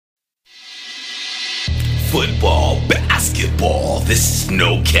Football, basketball, this is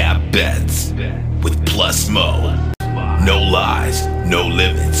No Cap Bets with Plus Mo. No lies, no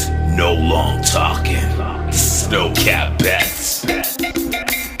limits, no long talking. This is No Cap Bets.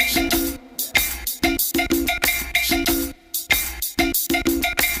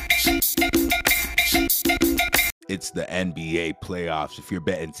 It's the NBA playoffs. If you're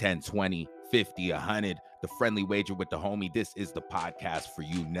betting 10, 20, 50, 100, the friendly wager with the homie, this is the podcast for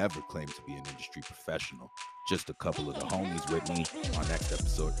you. Never claim to be an industry professional. Just a couple of the homies with me on next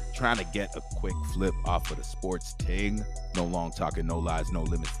episode. Trying to get a quick flip off of the sports ting. No long talking, no lies, no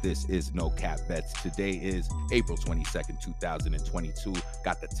limits. This is No Cap Bets. Today is April 22nd, 2022.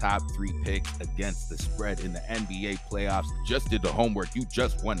 Got the top 3 picks against the spread in the NBA playoffs. Just did the homework. You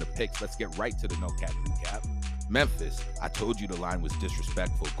just won the picks. Let's get right to the No Cap recap. Memphis, I told you the line was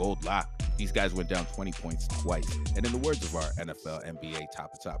disrespectful. Gold lock. These guys went down 20 points twice. And in the words of our NFL, NBA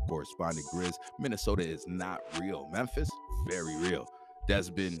top-to-top correspondent Grizz, Minnesota is not real. Memphis, very real.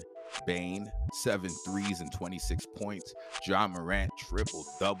 Desmond Bane, 7 threes and 26 points. Ja Morant,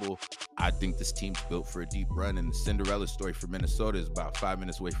 triple-double. I think this team's built for a deep run, and the Cinderella story for Minnesota is about 5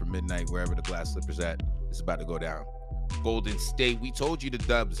 minutes away from midnight, wherever the glass slipper's at. It's about to go down. Golden State, we told you the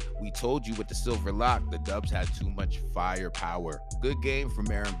Dubs. We told you with the silver lock, the Dubs had too much firepower. Good game from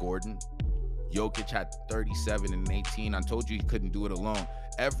Aaron Gordon. Jokic had 37 and 18. I told you he couldn't do it alone.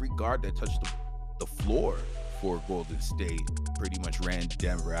 Every guard that touched the floor for Golden State pretty much ran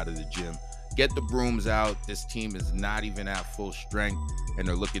Denver out of the gym. Get the brooms out. This team is not even at full strength, and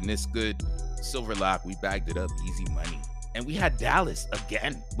they're looking this good. Silver lock, we bagged it up. Easy money. And we had Dallas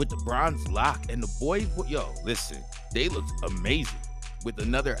again with the bronze lock. And the boys, listen, they looked amazing with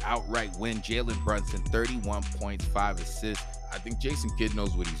another outright win. Jalen Brunson, 31 points, 5 assists. I think Jason Kidd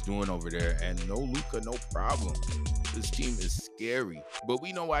knows what he's doing over there. And no Luka, no problem. This team is scary. But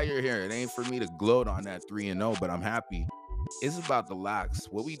we know why you're here. It ain't for me to gloat on that 3-0, but I'm happy. It's about the locks.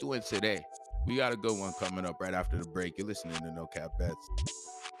 What we doing today? We got a good one coming up right after the break. You're listening to No Cap Bets.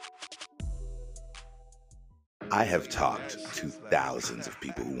 I have talked to thousands of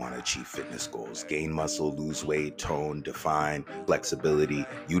people who want to achieve fitness goals, gain muscle, lose weight, tone, define, flexibility,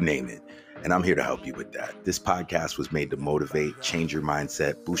 you name it. And I'm here to help you with that. This podcast was made to motivate, change your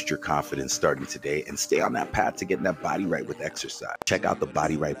mindset, boost your confidence starting today, and stay on that path to getting that body right with exercise. Check out the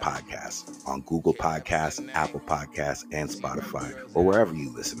Body Right Podcast on Google Podcasts, Apple Podcasts, and Spotify, or wherever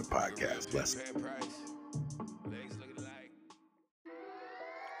you listen to podcasts. Bless you.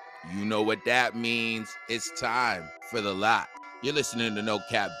 You know what that means. It's time for the lot. You're listening to No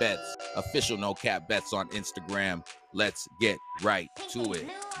Cap Bets, official No Cap Bets on Instagram. Let's get right to it.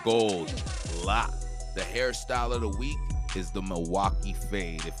 Gold lock. The hairstyle of the week is the Milwaukee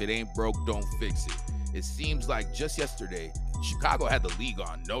fade. If it ain't broke, don't fix it. It seems like just yesterday, Chicago had the league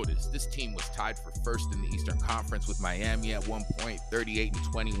on notice. This team was tied for first in the Eastern Conference with Miami at one point, 38 and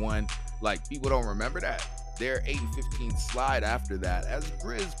 21. Like, people don't remember that. Their 8-15 slide after that, as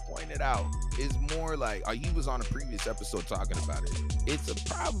Grizz pointed out, is more like, he was on a previous episode talking about it. It's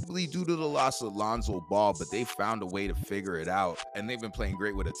probably due to the loss of Lonzo Ball, but they found a way to figure it out, and they've been playing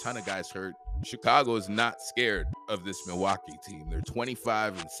great with a ton of guys hurt. Chicago is not scared of this Milwaukee team. They're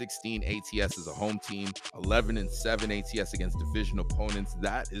 25 and 16 ATS as a home team, 11 and 7 ATS against division opponents.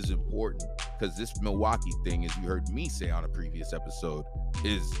 That is important because this Milwaukee thing, as you heard me say on a previous episode,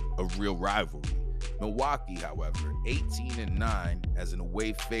 is a real rivalry. Milwaukee, however, 18 and 9 as an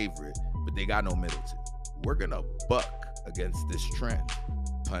away favorite, but they got no Middleton. We're gonna buck against this trend,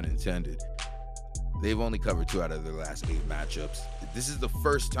 pun intended. They've only covered 2 out of their last 8 matchups. This is the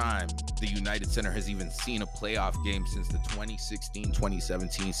first time the United Center has even seen a playoff game since the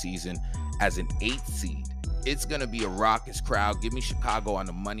 2016-2017 season as an 8th seed. It's going to be a raucous crowd. Give me Chicago on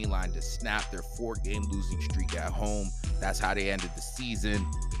the money line to snap their 4-game losing streak at home. That's how they ended the season.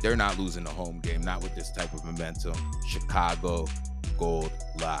 They're not losing the home game, not with this type of momentum. Chicago, gold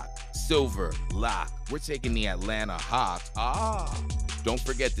lock. Silver lock. We're taking the Atlanta Hawks. Don't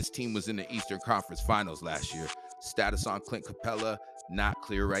forget this team was in the Eastern Conference Finals last year. Status on Clint Capella, not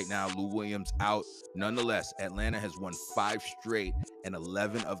clear right now. Lou Williams out. Nonetheless, Atlanta has won 5 straight and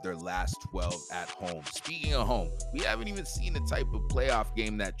 11 of their last 12 at home. Speaking of home, we haven't even seen the type of playoff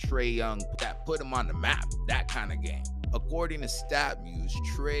game that Trae Young, that put him on the map, that kind of game. According to StatMuse,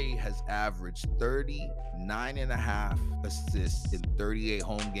 Trae has averaged 39.5 assists in 38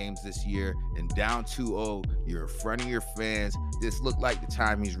 home games this year, and down 2-0, you're in front of your fans. This looked like the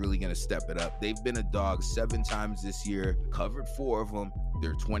time he's really going to step it up. They've been a dog 7 times this year, covered 4 of them.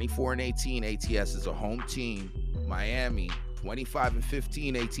 They're 24 and 18 ATS as a home team. Miami, 25 and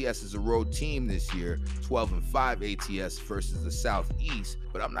 15 ATS as a road team this year, 12 and 5 ATS versus the Southeast,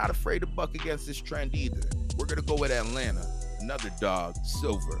 but I'm not afraid to buck against this trend either. we're going to go with Atlanta. Another dog,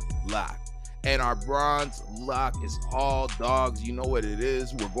 silver, lock. And our bronze lock is all dogs. You know what it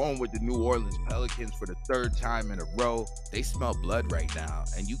is. We're going with the New Orleans Pelicans for the third time in a row. They smell blood right now.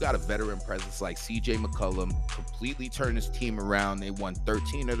 And you got a veteran presence like CJ McCollum, completely turned his team around. They won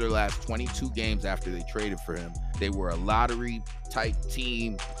 13 of their last 22 games after they traded for him. They were a lottery type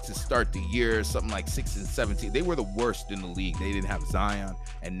team to start the year, something like 6-17. They were the worst in the league. They didn't have Zion,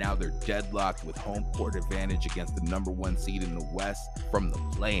 and now they're deadlocked with home court advantage against the number 1 seed in the West from the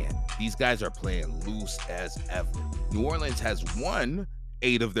play-in. These guys are playing loose as ever. New Orleans has won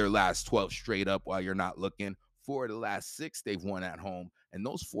 8 of their last 12 straight up while you're not looking. 4 of the last 6 they've won at home, and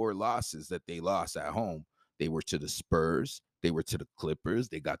those 4 losses that they lost at home, they were to the Spurs, they were to the Clippers.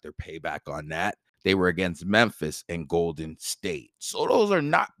 They got their payback on that. They were against Memphis and Golden State. So those are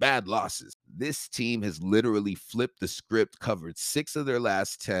not bad losses. This team has literally flipped the script, covered 6 of their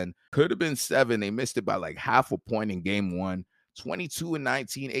last 10. Could have been 7. They missed it by like half a point in game 1.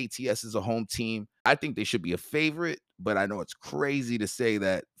 22-19 ATS is a home team. I think they should be a favorite, but I know it's crazy to say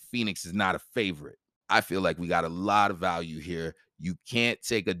that Phoenix is not a favorite. I feel like we got a lot of value here. You can't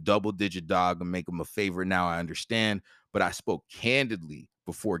take a double-digit dog and make them a favorite now, I understand, but I spoke candidly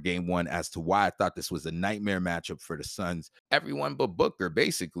before game 1 as to why I thought this was a nightmare matchup for the Suns. Everyone but Booker,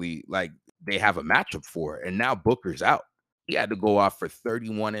 basically, like, they have a matchup for it, and now Booker's out. He had to go off for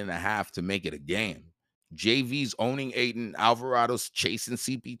 31.5 to make it a game. JV's owning Ayton, Alvarado's chasing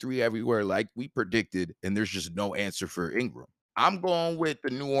CP3 everywhere like we predicted, and there's just no answer for Ingram. I'm going with the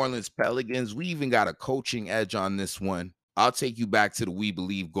New Orleans Pelicans. We even got a coaching edge on this one. I'll take you back to the We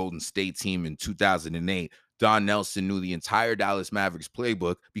Believe Golden State team in 2008. Don Nelson knew the entire Dallas Mavericks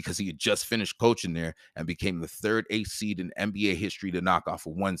playbook because he had just finished coaching there and became the 3rd 8th seed in NBA history to knock off a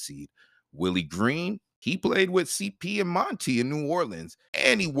 1 seed. Willie Green, he played with CP and Monty in New Orleans,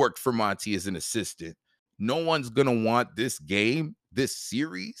 and he worked for Monty as an assistant. No one's going to want this game, this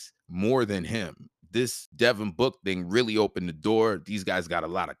series, more than him. This Devin Book thing really opened the door. These guys got a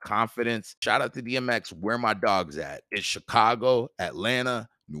lot of confidence. Shout out to DMX. Where my dogs at? It's Chicago, Atlanta,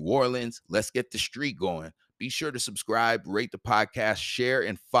 New Orleans. Let's get the streak going. Be sure to subscribe, rate the podcast, share,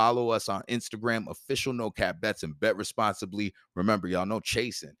 and follow us on Instagram, official No Cap Bets, and bet responsibly. Remember, y'all, no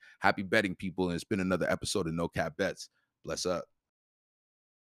chasing. Happy betting, people, and it's been another episode of No Cap Bets. Bless up.